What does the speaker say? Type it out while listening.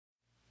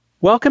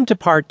Welcome to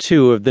Part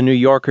 2 of The New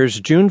Yorker's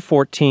June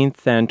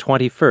 14th and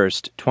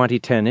 21st,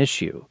 2010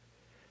 issue.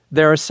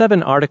 There are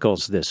 7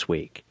 articles this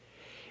week.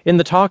 In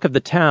the Talk of the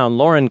Town,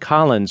 Lauren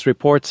Collins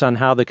reports on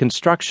how the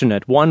construction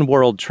at One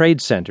World Trade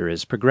Center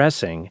is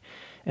progressing,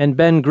 and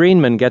Ben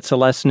Greenman gets a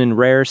lesson in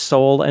rare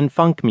soul and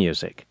funk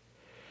music.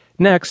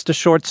 Next, a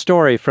short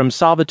story from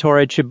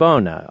Salvatore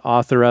Scibona,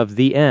 author of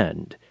The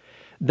End.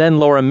 Then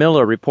Laura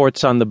Miller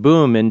reports on the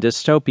boom in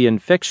dystopian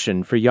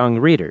fiction for young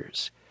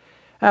readers.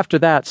 After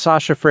that,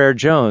 Sasha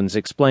Frere-Jones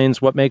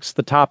explains what makes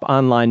the top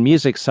online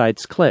music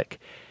sites click.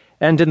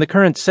 And in the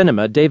current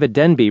cinema, David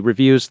Denby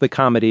reviews the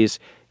comedies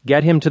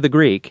Get Him to the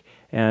Greek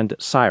and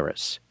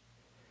Cyrus.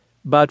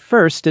 But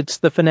first, it's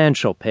the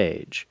financial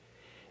page.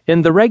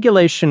 In The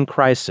Regulation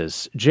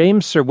Crisis,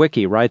 James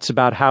Surowiecki writes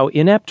about how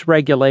inept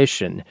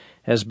regulation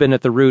has been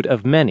at the root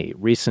of many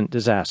recent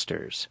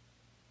disasters.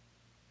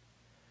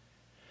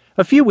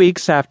 A few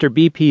weeks after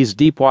BP's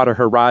Deepwater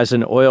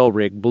Horizon oil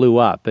rig blew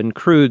up and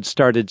crude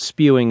started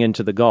spewing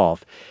into the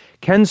Gulf,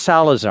 Ken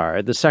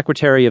Salazar, the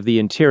Secretary of the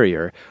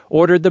Interior,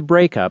 ordered the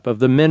breakup of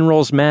the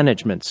Minerals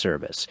Management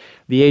Service,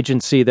 the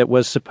agency that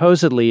was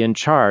supposedly in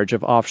charge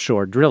of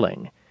offshore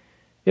drilling.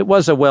 It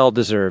was a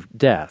well-deserved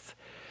death.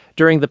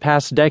 During the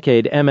past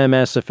decade,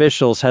 MMS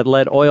officials had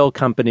let oil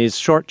companies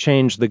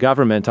shortchange the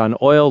government on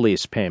oil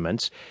lease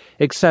payments,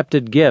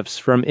 accepted gifts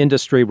from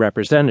industry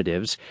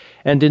representatives,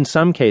 and in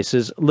some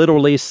cases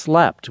literally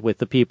slept with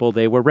the people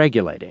they were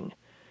regulating.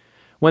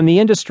 When the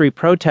industry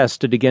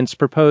protested against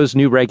proposed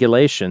new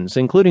regulations,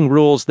 including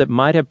rules that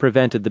might have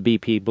prevented the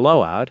BP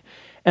blowout,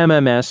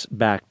 MMS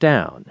backed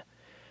down.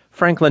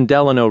 Franklin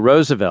Delano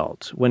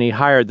Roosevelt, when he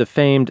hired the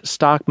famed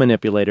stock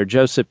manipulator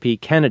Joseph P.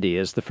 Kennedy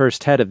as the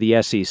first head of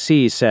the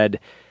SEC, said,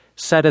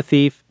 "Set a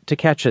thief to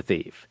catch a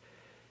thief."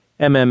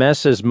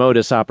 MMS's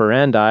modus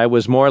operandi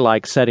was more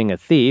like setting a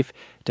thief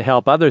to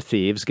help other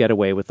thieves get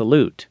away with the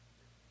loot.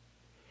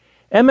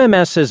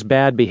 MMS's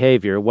bad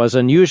behavior was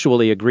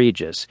unusually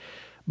egregious,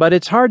 but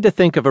it's hard to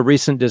think of a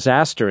recent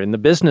disaster in the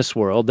business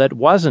world that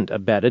wasn't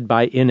abetted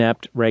by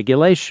inept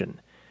regulation.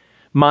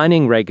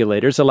 Mining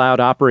regulators allowed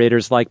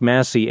operators like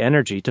Massey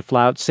Energy to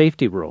flout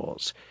safety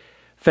rules.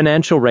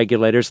 Financial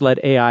regulators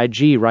let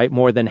AIG write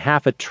more than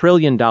 $500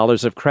 billion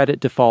of credit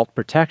default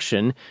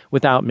protection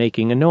without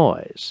making a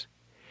noise.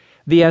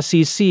 The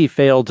SEC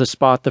failed to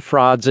spot the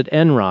frauds at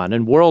Enron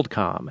and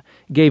WorldCom,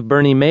 gave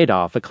Bernie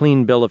Madoff a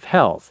clean bill of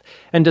health,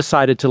 and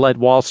decided to let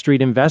Wall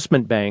Street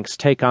investment banks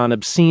take on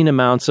obscene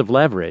amounts of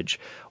leverage,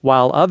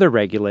 while other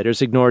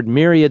regulators ignored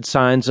myriad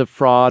signs of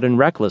fraud and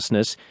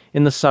recklessness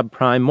in the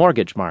subprime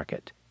mortgage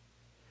market.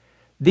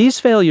 These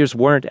failures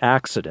weren't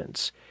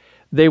accidents.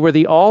 They were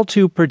the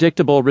all-too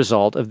predictable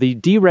result of the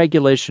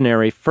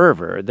deregulationary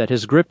fervor that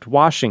has gripped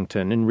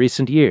Washington in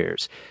recent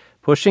years,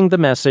 pushing the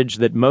message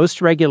that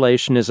most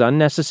regulation is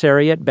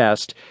unnecessary at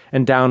best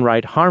and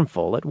downright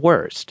harmful at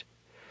worst.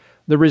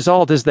 The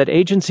result is that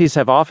agencies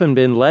have often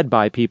been led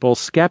by people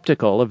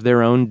skeptical of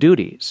their own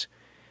duties.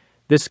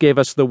 This gave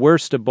us the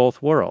worst of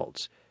both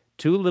worlds.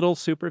 Too little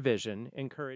supervision encouraged